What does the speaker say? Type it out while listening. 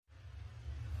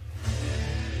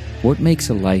What makes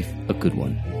a life a good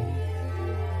one?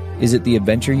 Is it the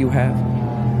adventure you have?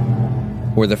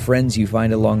 Or the friends you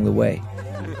find along the way?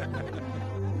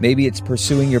 Maybe it's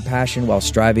pursuing your passion while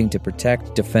striving to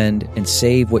protect, defend, and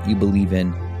save what you believe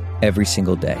in every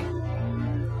single day.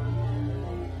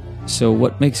 So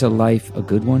what makes a life a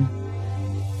good one?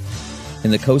 In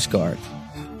the Coast Guard,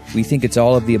 we think it's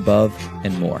all of the above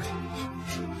and more.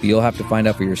 But you'll have to find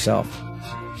out for yourself.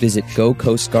 Visit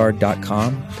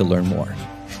gocoastguard.com to learn more.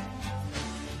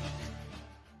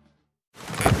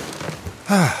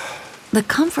 The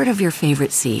comfort of your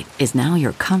favorite seat is now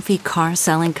your comfy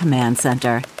car-selling command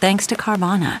center, thanks to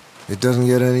Carvana. It doesn't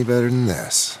get any better than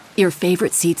this. Your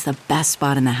favorite seat's the best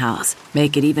spot in the house.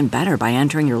 Make it even better by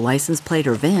entering your license plate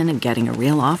or VIN and getting a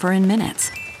real offer in minutes.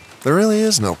 There really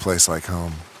is no place like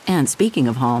home. And speaking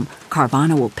of home,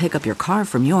 Carvana will pick up your car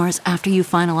from yours after you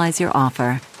finalize your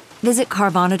offer. Visit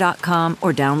Carvana.com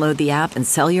or download the app and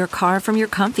sell your car from your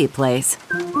comfy place.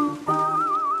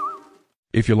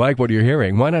 If you like what you're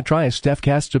hearing, why not try a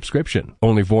StephCast subscription?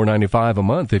 Only $4.95 a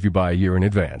month if you buy a year in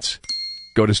advance.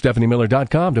 Go to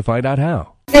StephanieMiller.com to find out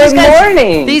how. Good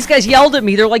morning. These guys yelled at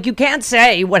me. They're like, you can't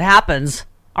say what happens.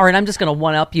 All right, I'm just going to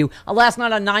one-up you. Last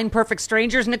night on 9 Perfect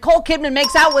Strangers, Nicole Kidman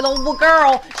makes out with a little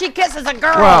girl. She kisses a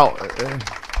girl. Well,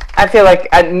 I feel like,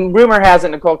 rumor has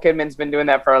it, Nicole Kidman's been doing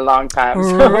that for a long time.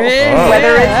 So Really?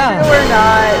 whether it's true or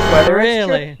not, whether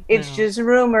Really? it's just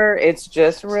rumor. It's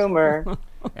just rumor.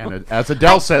 And as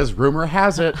Adele says, rumor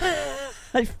has it.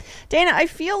 Dana, I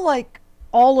feel like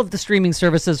all of the streaming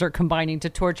services are combining to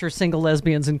torture single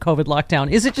lesbians in COVID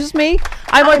lockdown. Is it just me?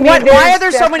 I'm like, why are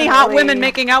there so many hot women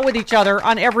making out with each other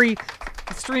on every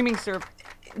streaming service?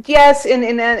 Yes,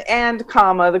 and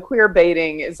comma, the queer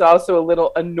baiting is also a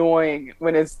little annoying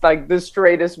when it's like the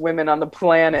straightest women on the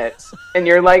planet. And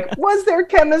you're like, was there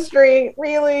chemistry?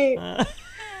 Really?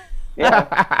 Yeah.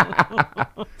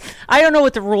 I don't know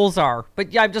what the rules are,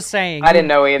 but yeah, I'm just saying. I didn't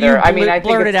know either. I mean, I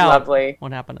think it's lovely.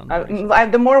 What happened on the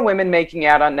the more women making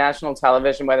out on national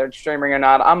television, whether it's streaming or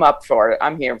not, I'm up for it.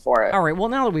 I'm here for it. All right. Well,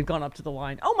 now that we've gone up to the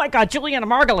line, oh my God, Juliana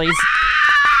Margulies.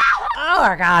 Oh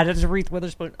my God, it's Reese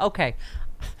Witherspoon. Okay.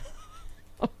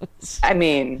 I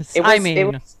mean, it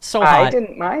was so hot. I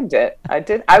didn't mind it.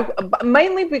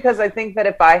 Mainly because I think that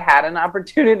if I had an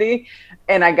opportunity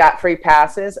and I got free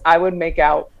passes, I would make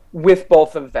out with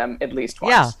both of them at least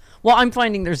once. Yeah. Well, I'm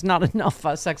finding there's not enough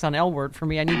sex on L Word for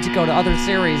me. I need to go to other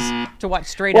series to watch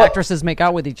straight actresses make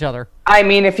out with each other. I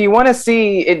mean, if you want to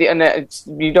see it, and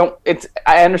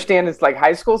I understand it's like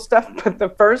high school stuff, but the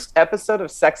first episode of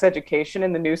Sex Education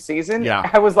in the new season,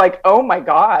 I was like, oh my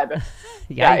God.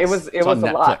 Yeah, it was a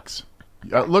lot.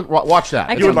 Watch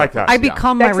that. You would like that. I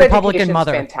become my Republican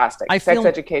mother. Fantastic. Sex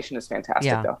Education is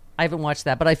fantastic, though. I haven't watched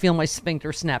that, but I feel my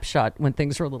sphincter snapshot when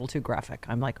things are a little too graphic.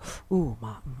 I'm like, ooh,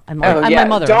 Mom. I'm my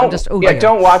mother.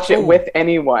 Don't watch it with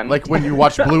anyone. Like when you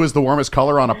watch Blue is the Warmest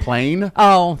Color on a plane.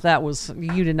 Oh,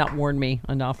 you did not warn me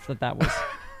enough that was...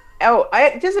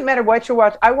 It doesn't matter what you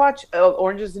watch. I watch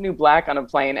Orange is the New Black on a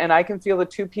plane, and I can feel the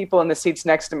two people in the seats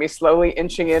next to me slowly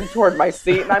inching in toward my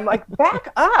seat, and I'm like,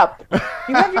 back up.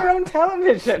 You have your own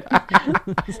television.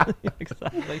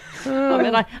 Exactly.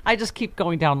 And I just keep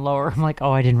going down lower. I'm like,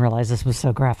 I didn't realize this was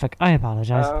so graphic. I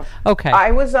apologize. Okay. I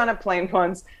was on a plane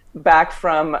once back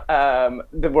from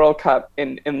the World Cup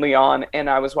in Lyon, and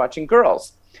I was watching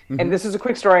Girls. And this is a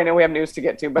quick story. I know we have news to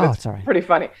get to, but it's pretty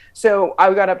funny. So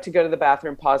I got up to go to the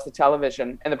bathroom, pause the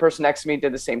television, and the person next to me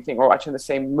did the same thing. We're watching the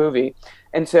same movie,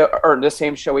 or the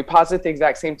same show. We paused at the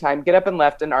exact same time, get up and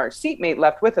left, and our seatmate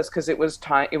left with us because it was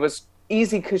time. It was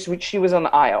easy because she was on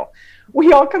the aisle.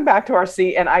 We all come back to our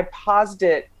seat, and I paused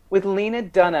it with Lena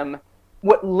Dunham,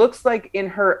 what looks like in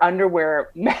her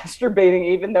underwear, masturbating,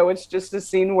 even though it's just a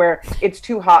scene where it's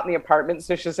too hot in the apartment,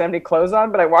 so she doesn't have any clothes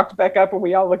on. But I walked back up, and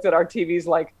we all looked at our TVs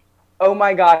like, oh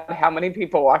my God, how many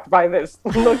people walked by this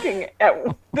looking at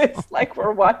this like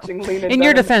we're watching Lena Dunham. In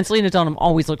your defense, Lena Dunham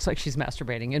always looks like she's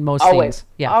masturbating in most scenes.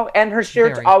 Yeah. Oh, and her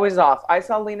shirt's always off. I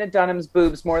saw Lena Dunham's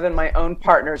boobs more than my own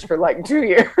partner's for like 2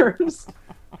 years.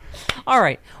 All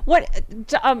right. What,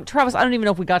 Travis, I don't even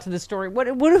know if we got to this story.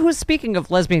 Who's speaking of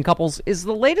lesbian couples, is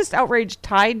the latest outrage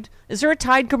Tide? Is there a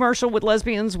Tide commercial with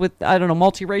lesbians with, I don't know,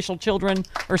 multiracial children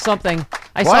or something?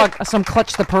 I saw some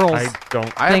Clutch the Pearls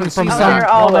thing from some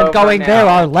woman going, there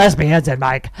are lesbians, and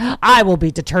Mike, I will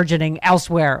be detergenting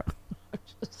elsewhere.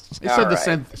 They said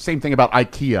the same thing about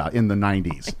IKEA in the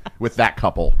 90s with that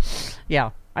couple.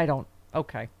 Yeah,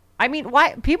 okay. I mean,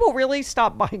 why people really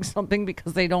stop buying something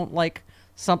because they don't like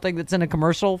something that's in a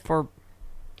commercial for...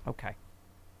 Okay.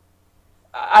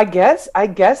 I guess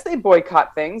they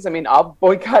boycott things. I mean, I'll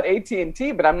boycott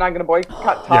AT&T, but I'm not going to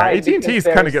boycott Tide. Yeah, AT&T's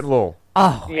kind of getting a little.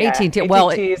 Oh, yeah, AT&T.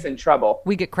 Well, AT&T is in trouble.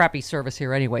 We get crappy service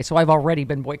here anyway, so I've already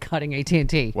been boycotting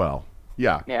AT&T. Well,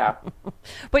 yeah. Yeah.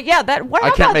 But yeah,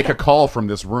 I can't make a call from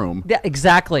this room. Yeah,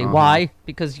 exactly. Why?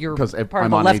 Because you're part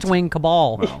of the left-wing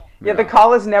cabal. Well, yeah, the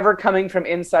call is never coming from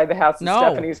inside the house of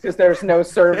Stephanie's because there's no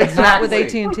service. It's not with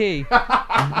AT&T.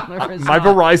 My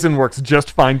Verizon works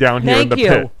just fine down here in the pit.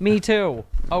 Thank you. Me too.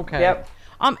 Okay. Yep.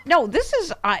 No, this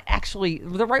is actually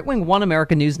the right-wing One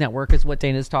American News Network is what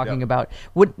Dana's talking about.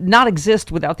 Would not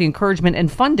exist without the encouragement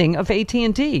and funding of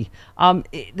AT&T.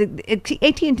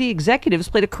 AT&T executives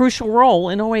played a crucial role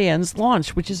in OAN's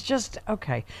launch, which is just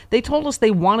okay. They told us they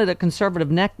wanted a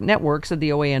conservative network, said the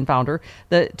OAN founder.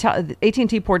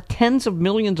 AT&T poured tens of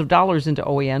millions of dollars into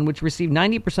OAN, which received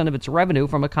 90% of its revenue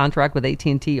from a contract with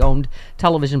AT&T-owned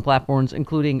television platforms,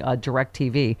 incling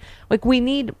DirecTV. Like, we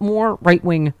need more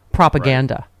right-wing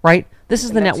propaganda, right? This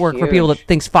is the network for people that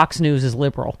thinks Fox News is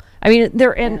liberal. I mean,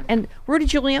 and Rudy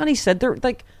Giuliani said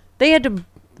they had to,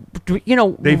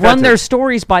 run their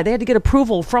stories by. They had to get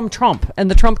approval from Trump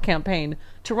and the Trump campaign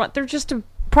to run. They're just a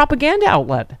propaganda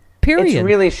outlet. Period. It's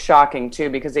really shocking too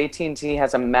because AT&T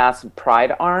has a massive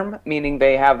pride arm, meaning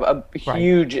they have a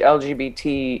huge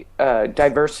LGBT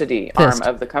diversity arm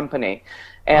of the company.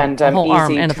 And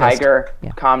easy, Tiger,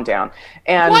 calm down.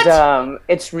 And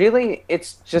it's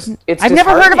I've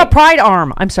never heard of a pride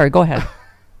arm. I'm sorry, go ahead.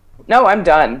 No, I'm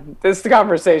done. The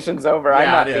conversation's over. I'm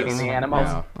not feeding the animals.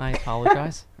 Yeah. I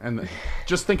apologize. And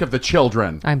just think of the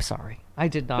children. I'm sorry. I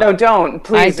did not. No, don't.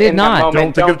 Please, I did not.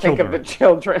 Don't think of the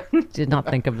children. Did not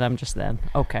think of them just then.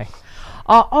 Okay.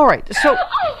 All right. So. Won't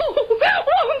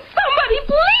somebody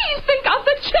please think of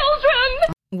the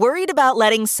children? Worried about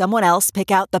letting someone else pick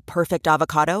out the perfect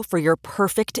avocado for your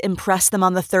perfect impress them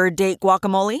on the third date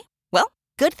guacamole? Well,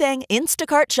 good thing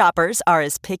Instacart shoppers are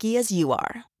as picky as you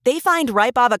are. They find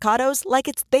ripe avocados like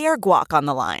it's their guac on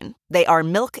the line. They are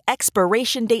milk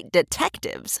expiration date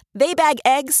detectives. They bag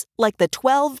eggs like the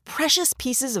 12 precious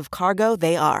pieces of cargo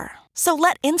they are. So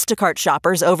let Instacart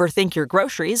shoppers overthink your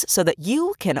groceries so that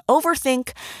you can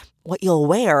overthink what you'll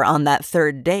wear on that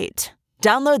third date.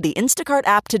 Download the Instacart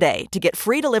app today to get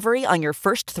free delivery on your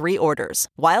first 3 orders,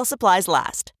 while supplies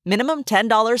last. Minimum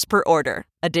 $10 per order.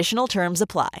 Additional terms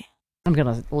apply. I'm going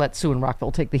to let Sue in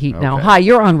Rockville take the heat now. Hi,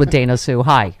 you're on with Dana, Sue.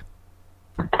 Hi.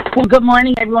 Well, good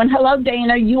morning, everyone. Hello,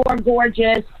 Dana. You are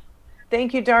gorgeous.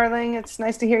 Thank you, darling. It's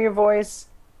nice to hear your voice.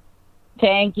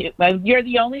 Thank you. Well, you're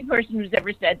the only person who's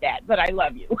ever said that, but I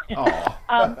love you.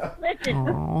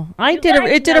 Listen. I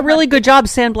did a really good job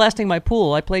sandblasting my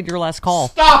pool. I played your last call.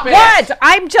 Stop it! What?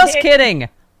 I'm just kidding.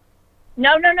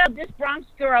 No. This Bronx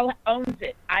girl owns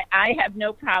it. I have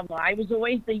no problem. I was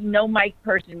always the no mic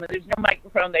person. When there's no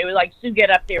microphone, they were like, Sue,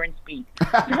 get up there and speak.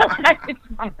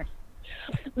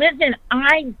 Listen,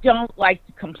 I don't like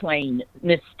to complain,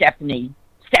 Miss Stephanie.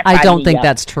 I don't think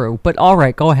that's true, but all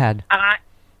right, go ahead.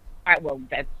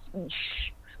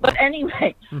 But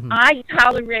anyway, I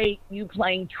tolerate you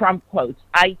playing Trump quotes.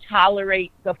 I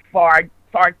tolerate the fart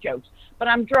jokes. But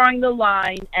I'm drawing the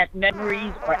line at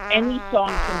memories or any song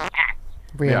from Cats.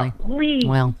 Really? Yeah. Please.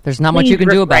 Well, there's not much you can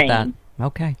do about that.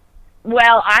 Okay.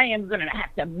 Well, I am going to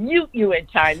have to mute you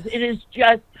at times. It is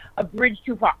just a bridge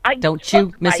too far. Don't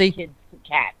you, Missy? My kids to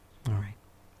Cats. All right.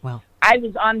 Well, I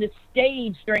was on the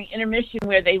stage during intermission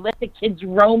where they let the kids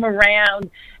roam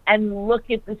around and look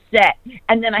at the set.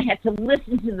 And then I had to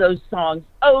listen to those songs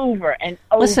over and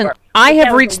over. Listen, I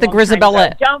have reached the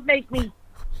Grisabella. Don't make me.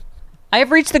 I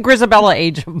have reached the Grisabella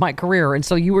age of my career, and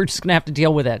so you were just going to have to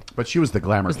deal with it. But she was the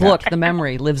glamour cat. Look, the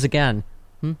memory lives again.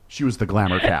 She was the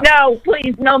glamour cat. No,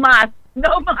 please, no mas.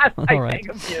 No mas. All right.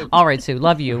 All right, Sue,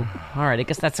 love you. All right, I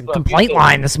guess that's a complaint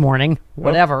line this morning.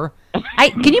 Whatever.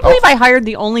 Can you believe I hired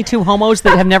the only 2 homos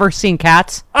that have never seen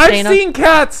Cats? I've seen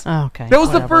Cats. Oh, okay. That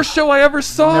was the first show I ever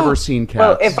saw. Never seen Cats.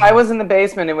 Well, if I was in the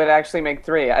basement, it would actually make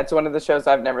 3. It's one of the shows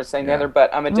I've never seen either,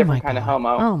 but I'm a different kind of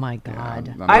homo. Oh, my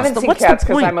God. I haven't seen Cats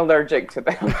because I'm allergic to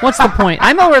them. What's the point?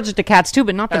 I'm allergic to Cats, too,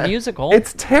 but not the musical.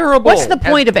 It's terrible. What's the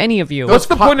point of any of you? What's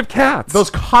the point of Cats? Those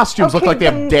costumes look like they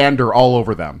have dander all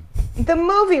over them. The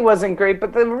movie wasn't great,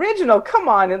 but the original, come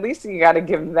on, at least you got to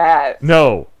give that.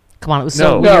 No. Come on, it was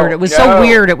so weird. It was so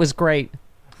weird, it was great.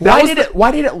 Why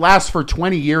did it last for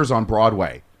 20 years on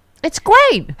Broadway? It's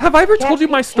great. Have I ever told you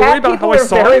my story about how I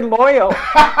saw it? People are very loyal.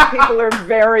 People are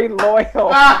very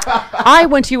loyal. I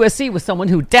went to USC with someone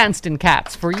who danced in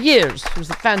Cats for years. She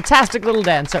was a fantastic little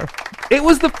dancer. It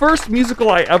was the first musical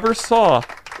I ever saw,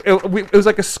 It was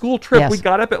like a school trip. Yes. We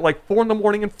got up at like 4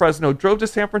 a.m. in Fresno, drove to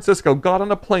San Francisco, got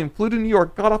on a plane, flew to New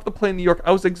York, got off the plane in New York.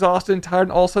 I was exhausted and tired,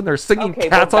 and all of a sudden they're singing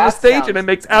Cats on the stage, and it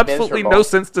makes absolutely no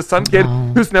sense to some kid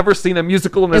who's never seen a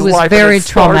musical in his life. It was very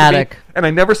traumatic. And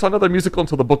I never saw another musical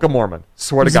until the Book of Mormon.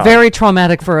 Swear to God. It was very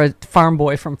traumatic for a farm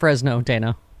boy from Fresno,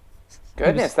 Dana.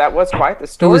 Goodness, that was quite the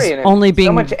story. And only being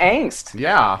so much angst.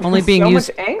 Yeah. Only being so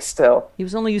used, much angst still. He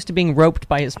was only used to being roped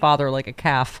by his father like a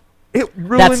calf.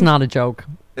 Ruined, that's not a joke.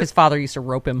 His father used to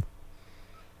rope him.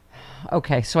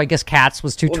 Okay, so I guess Cats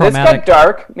was too traumatic. This got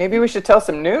dark. Maybe we should tell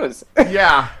some news.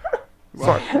 Yeah.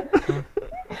 Sorry.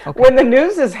 Okay. When the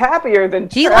news is happier than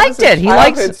he liked it. He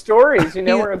likes stories.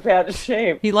 We're in bad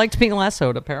shape. He liked being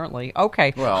lassoed, apparently.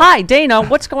 Okay. Well, hi, Dana.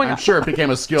 What's going on? I'm sure it became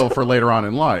a skill for later on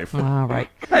in life. All right.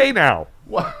 Hey now.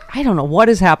 What? I don't know what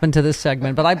has happened to this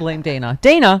segment, but I blame Dana.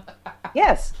 Dana.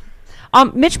 Yes.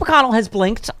 Mitch McConnell has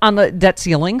blinked on the debt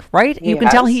ceiling, right? You can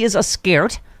tell he is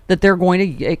scared that they're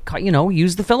going to,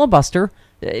 use the filibuster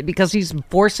because he's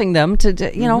forcing them to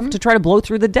to try to blow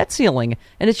through the debt ceiling.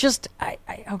 And it's just,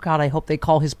 oh God, I hope they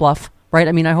call his bluff, right?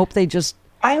 I mean, I hope they just...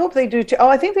 I hope they do too. Oh,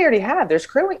 I think they already have. There's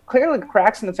clearly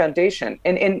cracks in the foundation.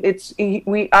 And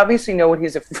we obviously know what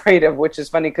he's afraid of, which is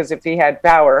funny because if he had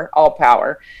all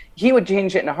power, he would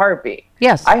change it in a heartbeat.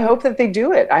 Yes. I hope that they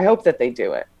do it.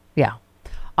 Yeah.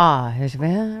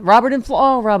 Robert in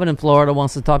Florida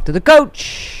wants to talk to the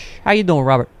coach. How you doing,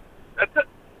 Robert?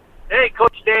 Hey,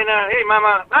 Coach Dana. Hey,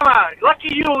 Mama. Lucky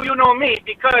you know me,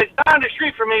 because down the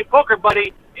street from me, poker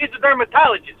buddy, he's a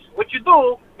dermatologist. What you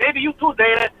do, maybe you too,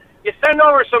 Dana, you send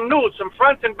over some nudes, some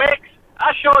fronts and backs.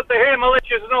 I'll show it to him and let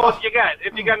you know what you got,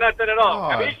 if you got nothing at all.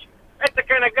 That's the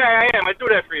kind of guy I am. I do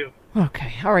that for you.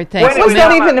 Okay, all right, thanks.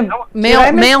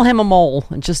 Mail him a mole,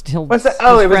 and just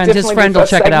his friend will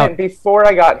check it out. Before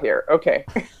I got here, okay.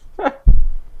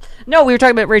 No, we were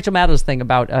talking about Rachel Maddow's thing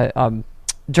about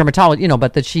dermatology,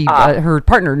 but that she, her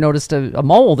partner noticed a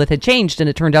mole that had changed, and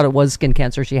it turned out it was skin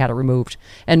cancer. She had it removed,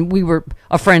 and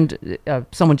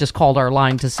someone just called our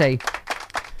line to say,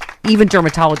 even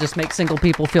dermatologists make single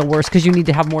people feel worse because you need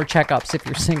to have more checkups if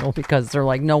you're single, because they're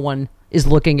like, no one is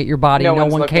looking at your body. No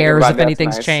one cares if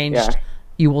anything's changed. Yeah.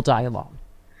 You will die alone.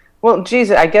 Well,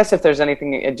 geez, I guess if there's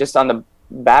anything just on the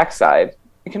backside,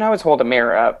 you can always hold a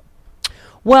mirror up.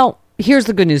 Well, here's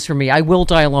the good news for me. I will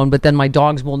die alone, but then my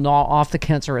dogs will gnaw off the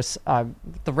cancerous,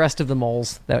 the rest of the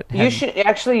moles. You should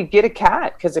actually get a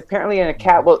cat, because apparently a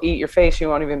cat will eat your face. You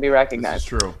won't even be recognized.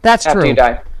 That's true. That's after true. You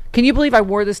die. Can you believe I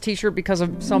wore this T-shirt because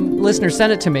of some listener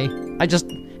sent it to me?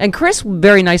 And Chris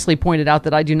very nicely pointed out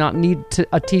that I do not need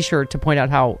a T-shirt to point out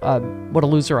how what a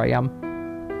loser I am.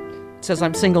 It says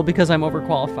I'm single because I'm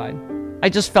overqualified. I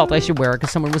just felt I should wear it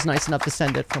because someone was nice enough to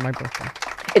send it for my birthday.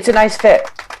 It's a nice fit.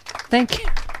 Thank you.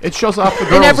 It shows off the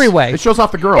girls. In every way. It shows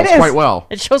off the girls quite well.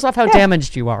 It shows off how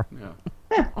damaged you are.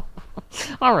 Yeah.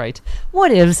 All right.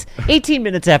 What ifs? 18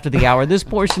 minutes after the hour, this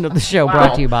portion of the show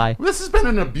brought to you by... This has been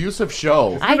an abusive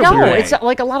show. I know. It's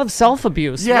like a lot of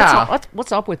self-abuse. Yeah.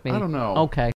 What's up with me? I don't know. Okay.